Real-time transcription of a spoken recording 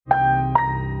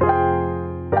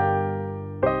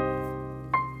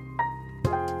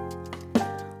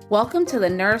Welcome to the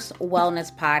Nurse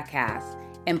Wellness Podcast,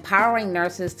 empowering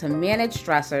nurses to manage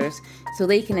stressors so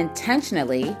they can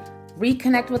intentionally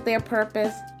reconnect with their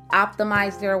purpose,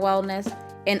 optimize their wellness,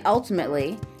 and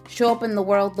ultimately show up in the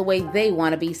world the way they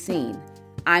want to be seen.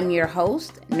 I'm your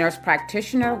host, nurse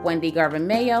practitioner Wendy Garvin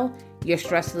Mayo, your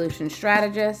stress solution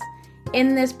strategist.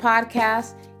 In this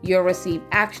podcast, you'll receive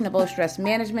actionable stress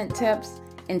management tips,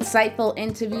 insightful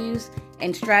interviews,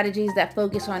 and strategies that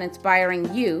focus on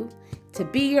inspiring you to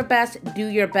be your best, do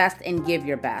your best, and give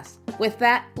your best. With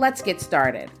that, let's get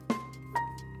started.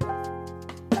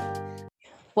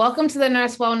 Welcome to the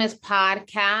Nurse Wellness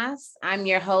Podcast. I'm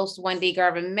your host, Wendy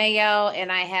Garvin Mayo, and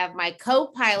I have my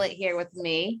co-pilot here with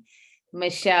me,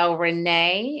 Michelle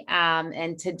Renee.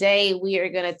 And today we are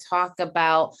going to talk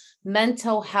about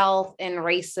mental health and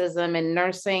racism in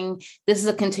nursing. This is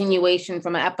a continuation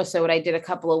from an episode I did a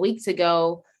couple of weeks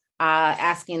ago,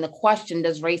 asking the question,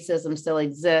 does racism still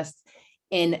exist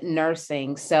in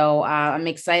nursing? So I'm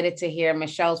excited to hear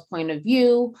Michelle's point of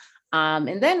view.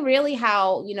 And then really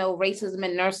how, racism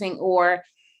in nursing or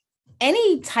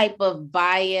any type of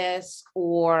bias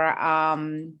or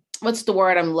what's the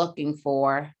word I'm looking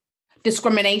for?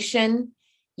 Discrimination,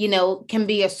 can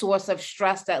be a source of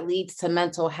stress that leads to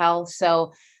mental health.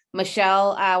 So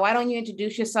Michelle, why don't you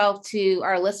introduce yourself to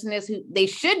our listeners who they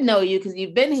should know you because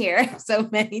you've been here so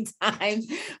many times,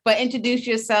 but introduce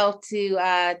yourself to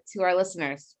our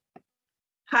listeners.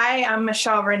 Hi, I'm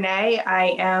Michelle Renee.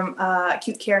 I am an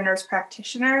acute care nurse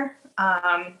practitioner,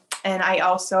 and I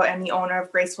also am the owner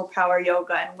of Graceful Power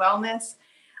Yoga and Wellness.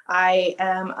 I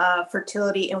am a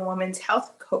fertility and women's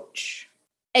health coach.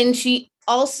 And she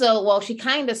also, she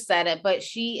kind of said it, but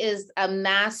she is a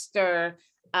master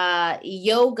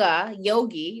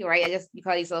yogi, right? I guess you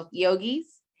call yourself yogis,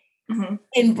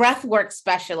 and breathwork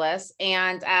specialist.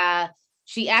 And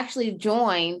she actually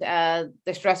joined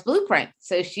the Stress Blueprint.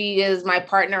 So she is my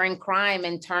partner in crime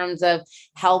in terms of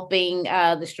helping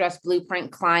the Stress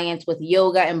Blueprint clients with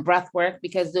yoga and breathwork,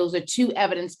 because those are two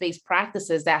evidence-based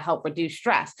practices that help reduce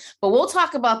stress. But we'll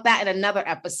talk about that in another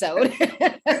episode.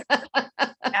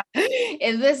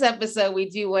 In this episode, we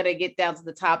do want to get down to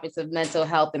the topics of mental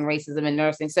health and racism in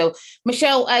nursing. So,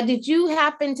 Michelle, did you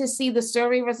happen to see the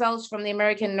survey results from the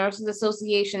American Nurses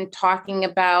Association talking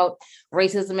about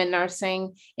racism in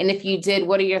nursing? And if you did,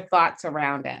 what are your thoughts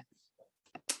around it?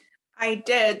 I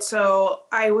did. So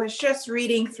I was just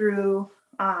reading through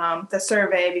the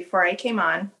survey before I came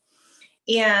on,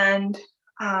 and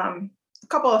a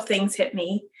couple of things hit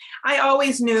me. I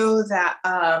always knew that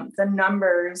the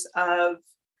numbers of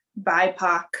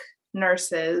BIPOC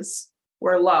nurses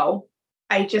were low.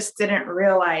 I just didn't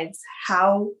realize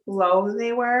how low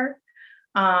they were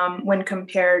when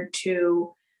compared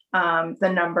to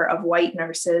the number of white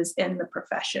nurses in the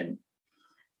profession.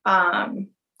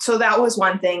 So that was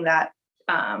one thing that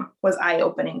was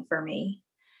eye-opening for me.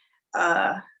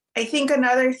 I think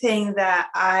another thing that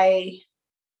I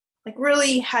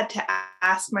really had to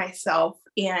ask myself,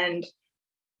 and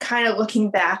kind of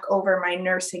looking back over my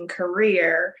nursing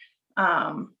career,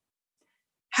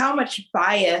 how much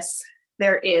bias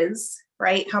there is,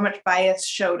 right? How much bias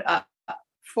showed up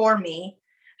for me,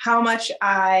 how much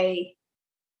I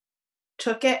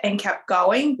took it and kept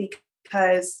going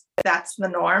because that's the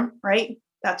norm, right?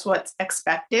 That's what's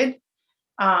expected.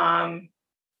 And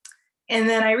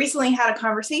then I recently had a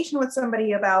conversation with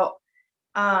somebody about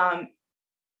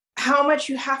how much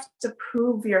you have to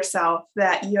prove yourself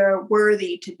that you're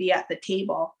worthy to be at the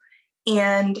table.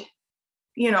 And,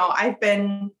 I've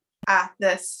been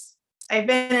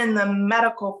in the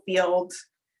medical field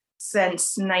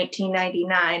since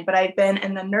 1999, but I've been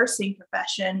in the nursing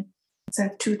profession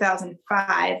since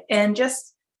 2005, and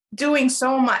just doing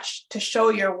so much to show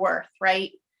your worth,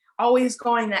 right? Always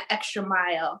going that extra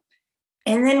mile.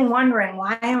 And then wondering,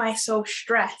 why am I so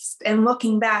stressed? And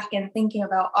looking back and thinking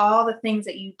about all the things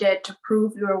that you did to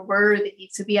prove you're worthy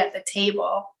to be at the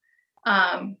table.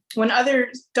 When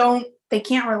others don't, they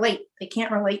can't relate. They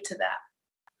can't relate to that.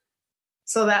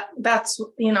 So that's,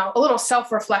 a little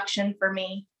self-reflection for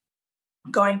me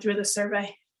going through the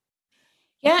survey.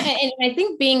 Yeah. And I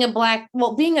think being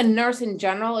a nurse in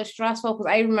general is stressful,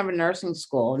 because I remember nursing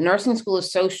school. Nursing school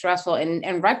is so stressful. And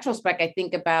in retrospect, I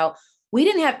think about, we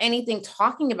didn't have anything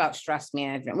talking about stress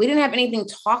management. We didn't have anything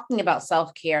talking about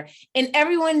self-care. And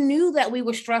everyone knew that we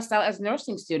were stressed out as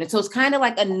nursing students. So it's kind of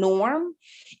like a norm.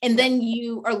 And then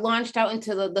you are launched out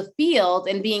into the field,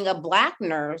 and being a Black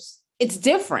nurse, it's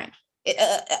different.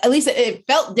 At least it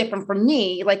felt different for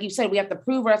me. Like you said, we have to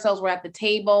prove ourselves. We're at the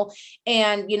table.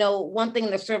 And, one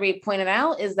thing the survey pointed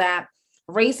out is that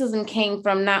racism came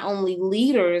from not only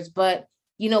leaders, but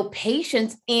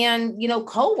patients and,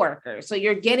 coworkers. So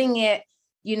you're getting it,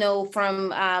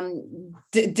 from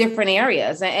different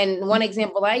areas. And one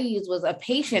example I used was a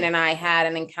patient and I had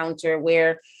an encounter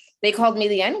where they called me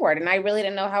the N-word, and I really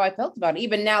didn't know how I felt about it.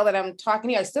 Even now that I'm talking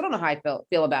to you, I still don't know how I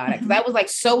feel about it, because I was like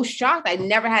so shocked. I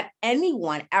never had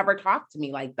anyone ever talk to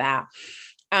me like that.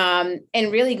 And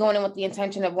really going in with the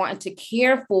intention of wanting to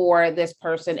care for this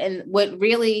person. And what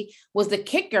really was the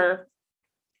kicker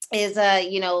is,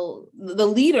 the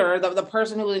leader, the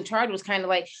person who was in charge was kind of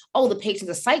like, oh, the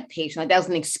patient's a psych patient. Like that was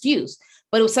an excuse.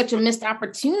 But it was such a missed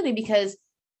opportunity, because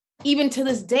even to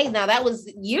this day, now that was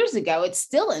years ago, it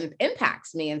still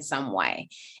impacts me in some way.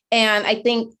 And I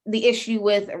think the issue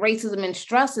with racism and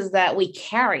stress is that we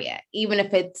carry it, even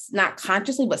if it's not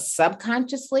consciously, but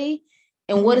subconsciously.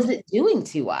 And what is it doing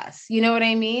to us? You know what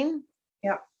I mean?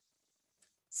 Yeah.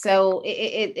 So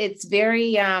it's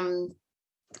very,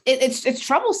 it's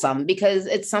troublesome, because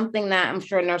it's something that I'm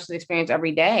sure nurses experience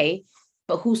every day,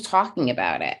 but who's talking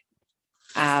about it?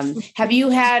 Have you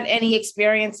had any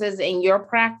experiences in your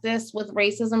practice with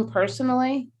racism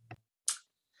personally?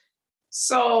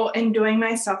 So in doing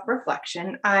my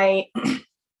self-reflection, I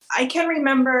can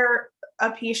remember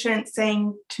a patient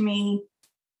saying to me,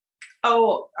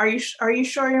 "Oh, are you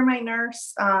sure you're my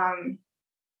nurse?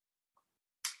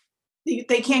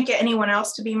 They can't get anyone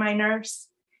else to be my nurse."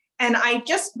 And I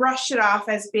just brushed it off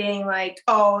as being like,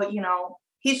 "Oh,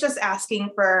 he's just asking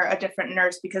for a different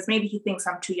nurse because maybe he thinks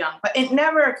I'm too young." But it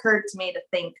never occurred to me to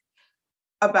think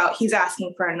about he's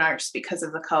asking for a nurse because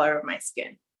of the color of my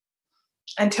skin,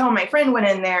 until my friend went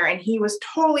in there and he was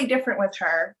totally different with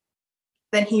her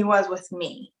than he was with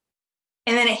me.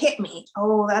 And then it hit me,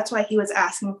 oh, that's why he was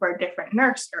asking for a different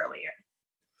nurse earlier.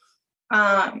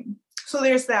 So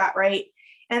there's that, right?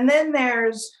 And then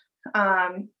there's,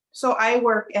 so I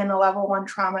work in a level 1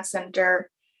 trauma center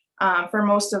for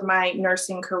most of my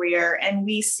nursing career. And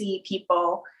we see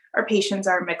our patients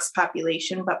are a mixed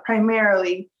population, but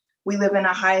primarily we live in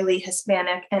a highly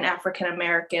Hispanic and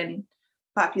African-American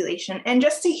population. And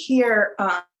just to hear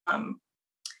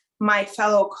my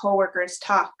fellow coworkers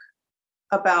talk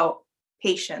about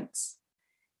patients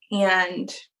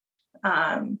and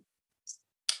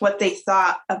what they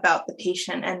thought about the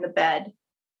patient and the bed,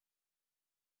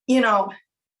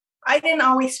 I didn't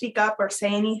always speak up or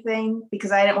say anything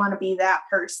because I didn't want to be that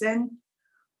person,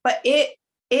 but it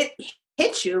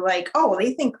hits you like, oh,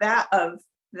 they think that of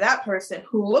that person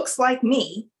who looks like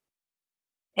me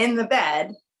in the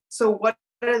bed. So what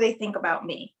do they think about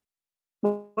me?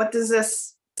 What does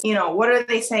this, what are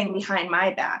they saying behind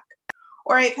my back?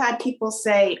 Or I've had people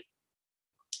say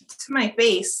to my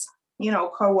face,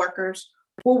 coworkers,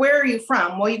 well, where are you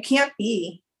from? Well, you can't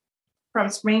be from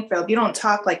Springfield. You don't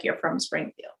talk like you're from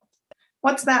Springfield.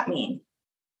 What's that mean?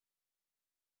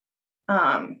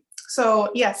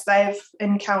 So yes, I've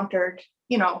encountered,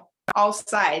 all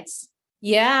sides.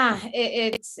 Yeah,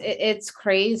 it's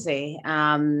crazy.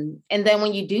 And then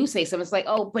when you do say something, it's like,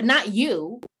 oh, but not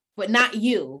you.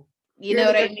 You know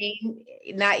what I mean?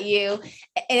 Not you.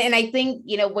 And I think,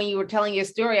 when you were telling your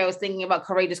story, I was thinking about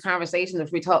Courageous Conversations,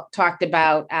 which we talked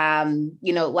about,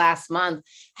 last month,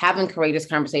 having courageous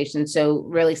conversations. So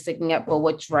really sticking up for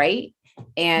what's right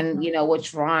and,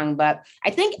 what's wrong. But I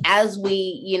think as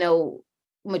we,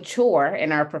 mature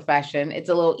in our profession, it's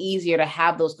a little easier to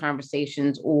have those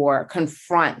conversations or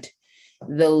confront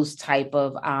those type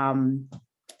of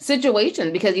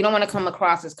situations, because you don't want to come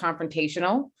across as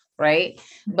confrontational. Right.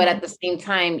 Mm-hmm. But at the same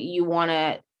time, you want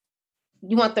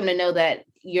them to know that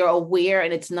you're aware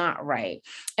and it's not right.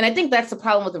 And I think that's the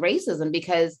problem with racism,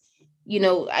 because,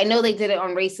 I know they did it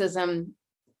on racism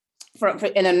for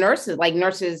in a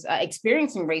nurses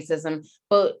experiencing racism.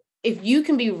 But if you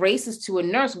can be racist to a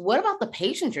nurse, what about the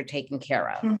patients you're taking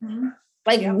care of? Mm-hmm.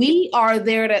 We are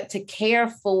there to care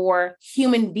for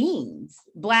human beings,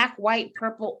 Black, white,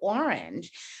 purple,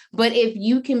 orange. But if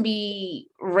you can be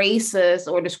racist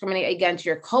or discriminate against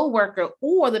your coworker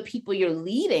or the people you're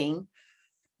leading,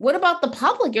 what about the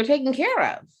public you're taking care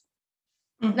of?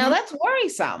 Mm-hmm. Now that's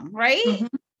worrisome, right? Mm-hmm.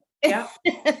 Yeah.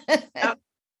 Yep.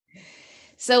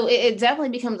 So it definitely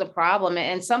becomes a problem.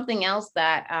 And something else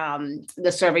that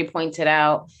the survey pointed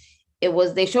out,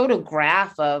 they showed a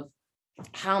graph of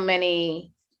how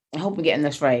many, I hope I'm getting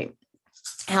this right,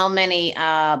 how many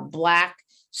Black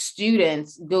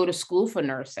students go to school for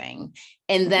nursing.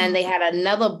 And then they had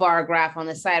another bar graph on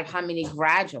the side of how many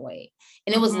graduate.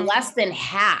 And it was less than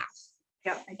half.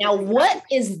 Yep. Now, what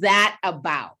is that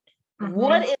about? Mm-hmm.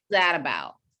 What is that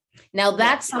about? Now,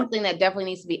 that's something that definitely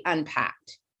needs to be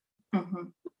unpacked. Mm-hmm.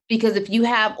 Because if you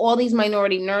have all these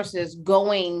minority nurses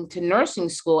going to nursing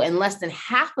school and less than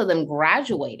half of them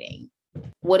graduating,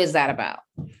 What is that about?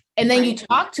 And then you Right.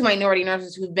 talk to minority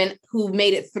nurses who've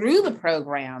made it through the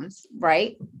programs,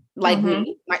 right? Like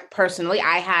me, personally,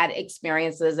 I had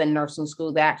experiences in nursing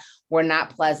school that were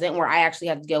not pleasant, where I actually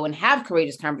had to go and have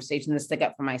courageous conversations and stick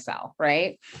up for myself,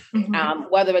 right?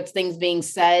 Whether it's things being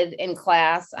said in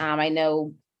class. I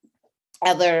know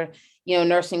other,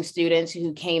 nursing students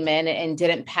who came in and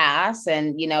didn't pass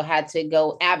and, had to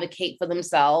go advocate for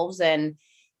themselves and,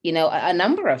 a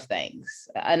number of things.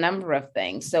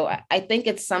 So I think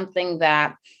it's something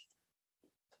that,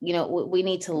 we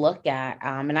need to look at.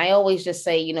 And I always just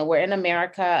say, we're in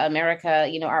America,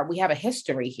 we have a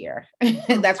history here.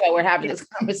 That's why we're having this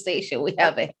conversation. We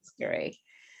have a history.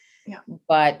 Yeah.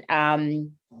 But,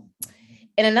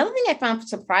 and another thing I found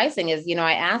surprising is,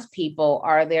 I asked people,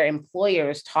 are their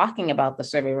employers talking about the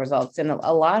survey results? And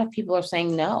a lot of people are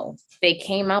saying no. They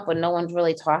came up and no one's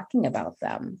really talking about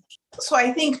them. So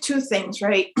I think two things,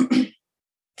 right?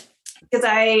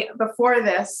 Because before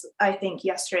this, I think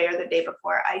yesterday or the day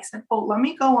before, I said, oh, let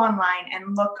me go online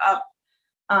and look up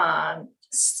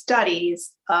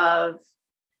studies of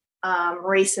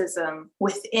racism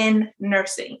within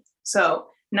nursing. So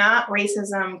not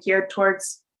racism geared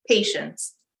towards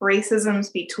patients,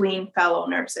 racisms between fellow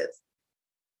nurses.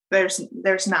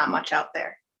 There's not much out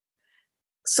there.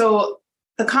 So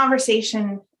the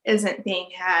conversation isn't being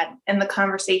had and the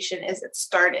conversation isn't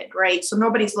started, right? So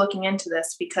nobody's looking into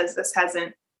this because this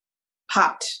hasn't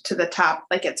popped to the top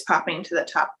like it's popping to the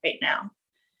top right now,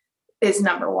 is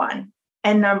number one.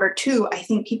 And number two, I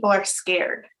think people are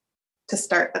scared to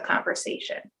start the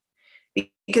conversation.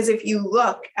 Because if you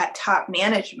look at top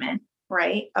management,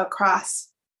 right, across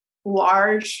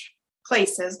large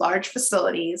places, large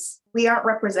facilities, we aren't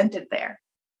represented there.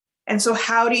 And so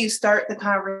how do you start the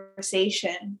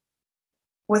conversation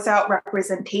without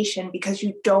representation? Because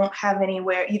you don't have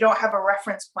anywhere, you don't have a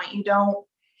reference point,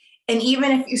 and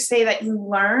even if you say that you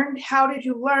learned, how did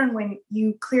you learn when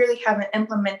you clearly haven't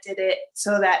implemented it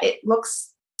so that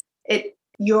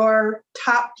your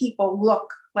top people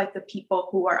look like the people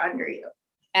who are under you?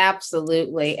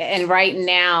 Absolutely. And right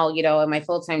now, in my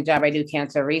full-time job, I do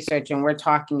cancer research, and we're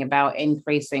talking about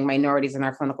increasing minorities in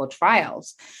our clinical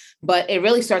trials. But it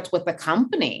really starts with the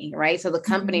company, right? So the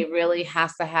company really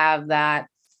has to have that.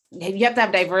 You have to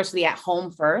have diversity at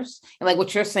home first. And like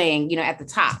what you're saying, at the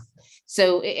top.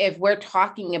 So if we're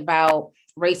talking about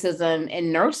racism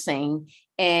in nursing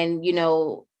and,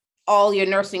 all your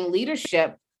nursing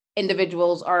leadership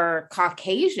individuals are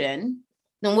Caucasian,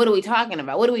 then what are we talking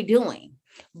about? What are we doing?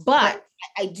 But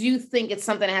I do think it's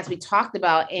something that has to be talked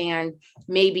about, and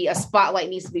maybe a spotlight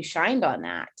needs to be shined on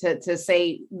that to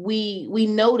say, we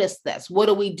notice this. What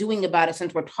are we doing about it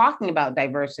since we're talking about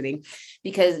diversity?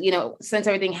 Because, since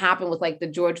everything happened with like the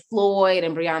George Floyd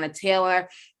and Breonna Taylor,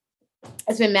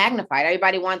 it's been magnified.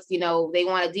 Everybody wants, they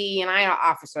want a DE&I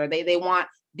officer. They want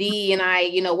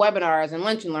DE&I, webinars and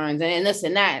lunch and learns and this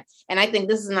and that. And I think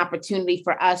this is an opportunity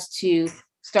for us to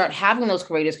start having those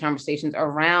courageous conversations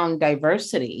around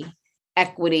diversity,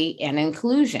 equity, and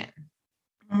inclusion,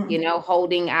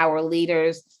 holding our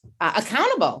leaders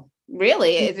accountable.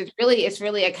 Really, it's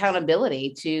really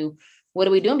accountability to what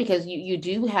are we doing? Because you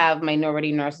do have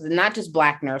minority nurses, and not just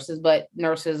Black nurses, but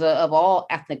nurses of all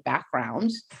ethnic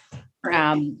backgrounds.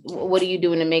 Right. What are you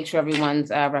doing to make sure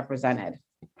everyone's represented?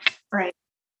 Right.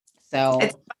 So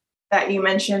it's that you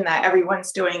mentioned that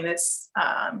everyone's doing this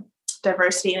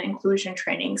diversity and inclusion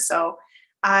training. So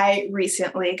I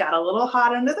recently got a little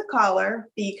hot under the collar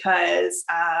because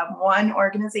one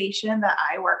organization that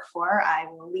I work for, I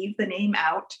will leave the name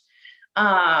out,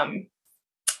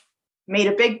 made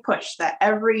a big push that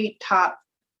every top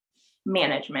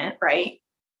management, right,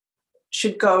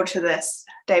 should go to this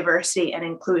diversity and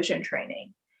inclusion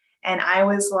training. And I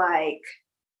was like,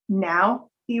 now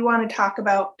you want to talk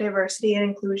about diversity and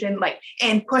inclusion,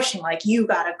 and pushing, you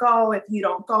got to go. If you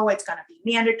don't go, it's going to be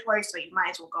mandatory. So you might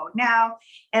as well go now.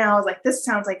 And I was like, this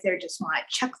sounds like they just want to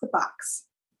check the box.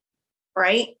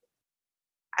 Right.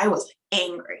 I was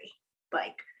angry.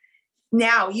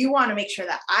 Now you want to make sure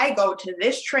that I go to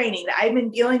this training that I've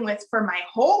been dealing with for my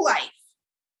whole life.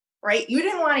 Right. You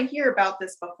didn't want to hear about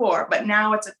this before, but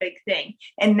now it's a big thing.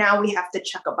 And now we have to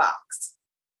check a box.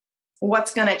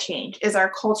 What's going to change? Is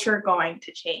our culture going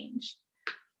to change?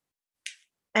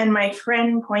 And my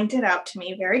friend pointed out to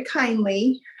me very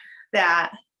kindly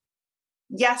that,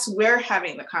 yes, we're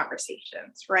having the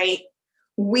conversations, right?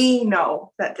 We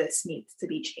know that this needs to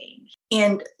be changed.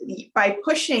 And by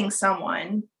pushing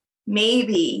someone,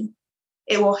 maybe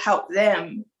it will help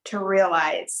them to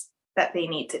realize that they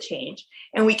need to change.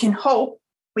 And we can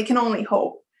only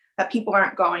hope that people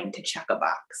aren't going to check a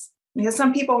box. Because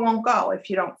some people won't go if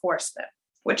you don't force them.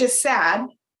 which is sad,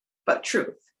 but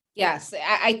truth. Yes,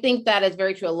 I think that is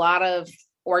very true. A lot of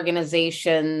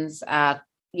organizations,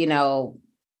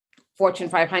 Fortune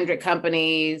 500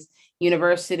 companies,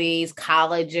 universities,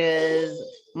 colleges,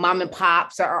 mom and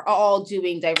pops are all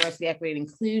doing diversity, equity, and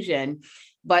inclusion.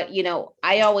 But,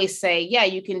 I always say, yeah,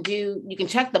 you can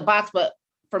check the box, but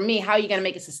for me, how are you going to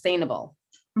make it sustainable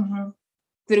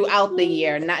throughout the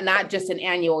year? Not just an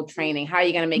annual training. How are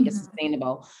you going to make it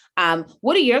sustainable?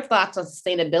 What are your thoughts on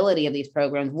sustainability of these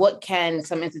programs? What can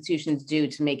some institutions do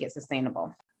to make it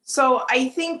sustainable? So I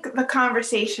think the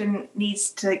conversation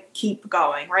needs to keep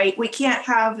going, right? We can't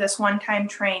have this one-time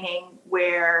training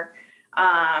where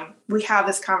we have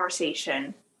this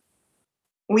conversation,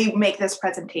 we make this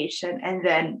presentation, and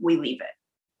then we leave it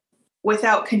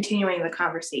without continuing the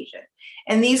conversation.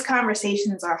 And these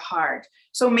conversations are hard.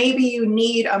 So maybe you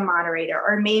need a moderator,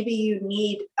 or maybe you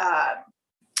need a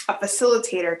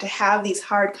facilitator to have these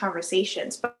hard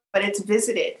conversations, but it's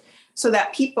visited so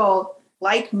that people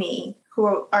like me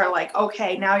who are like,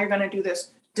 okay, now you're going to do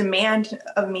this, demand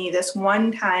of me this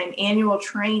one-time annual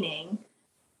training,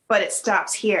 but it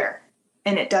stops here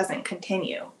and it doesn't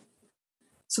continue,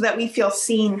 so that we feel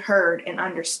seen, heard, and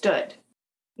understood,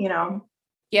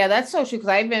 Yeah, that's so true. Because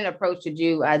I've been approached to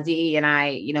do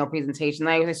DE&I, presentation.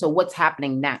 I say, so what's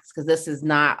happening next? Because this is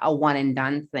not a one and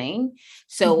done thing.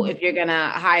 So if you're going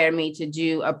to hire me to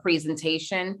do a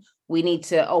presentation, we need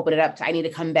to open it up I need to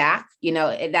come back.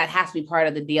 That has to be part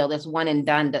of the deal. This one and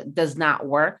done does not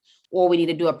work. Or we need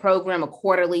to do a program, a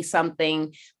quarterly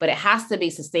something, but it has to be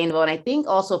sustainable. And I think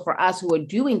also for us who are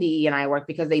doing DE&I work,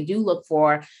 because they do look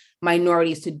for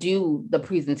minorities to do the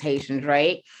presentations,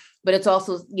 right? But it's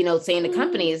also, saying to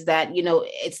companies that,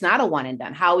 it's not a one and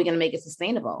done. How are we going to make it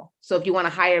sustainable? So if you want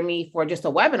to hire me for just a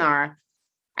webinar,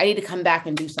 I need to come back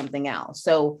and do something else.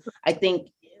 So I think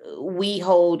we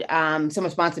hold some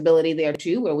responsibility there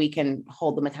too, where we can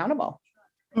hold them accountable.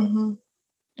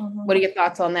 What are your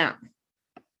thoughts on that?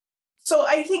 So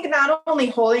I think not only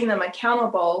holding them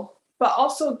accountable, but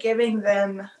also giving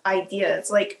them ideas.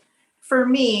 Like for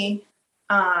me,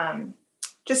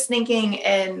 just thinking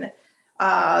in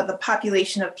the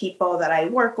population of people that I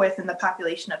work with and the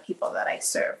population of people that I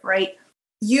serve, right?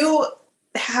 You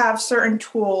have certain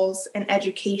tools and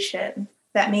education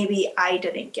that maybe I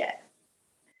didn't get.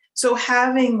 So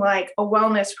having like a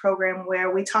wellness program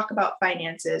where we talk about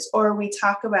finances, or we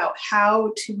talk about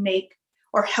how to make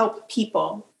or help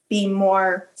people be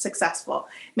more successful.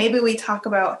 Maybe we talk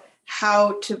about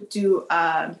how to do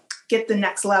get the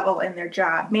next level in their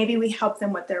job. Maybe we help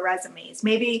them with their resumes.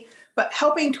 But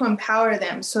helping to empower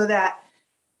them so that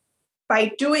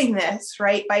by doing this,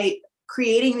 right, by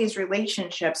creating these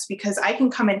relationships, because I can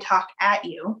come and talk at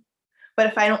you, but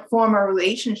if I don't form a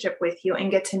relationship with you and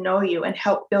get to know you and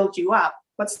help build you up,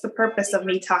 what's the purpose of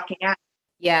me talking at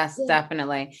you? Yes,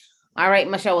 definitely. All right,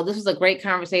 Michelle. Well, this was a great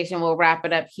conversation. We'll wrap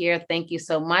it up here. Thank you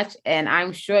so much. And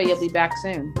I'm sure you'll be back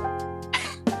soon.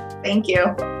 Thank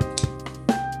you.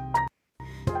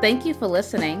 Thank you for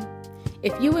listening.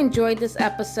 If you enjoyed this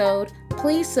episode,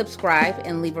 please subscribe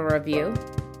and leave a review.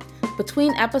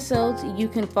 Between episodes, you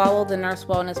can follow the Nurse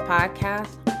Wellness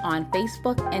Podcast on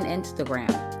Facebook and Instagram.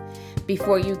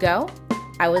 Before you go,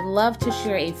 I would love to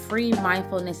share a free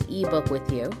mindfulness ebook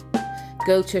with you.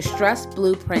 Go to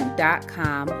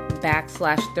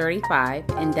stressblueprint.com/35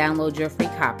 and download your free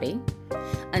copy.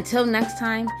 Until next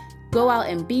time, go out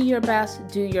and be your best,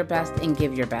 do your best, and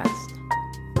give your best.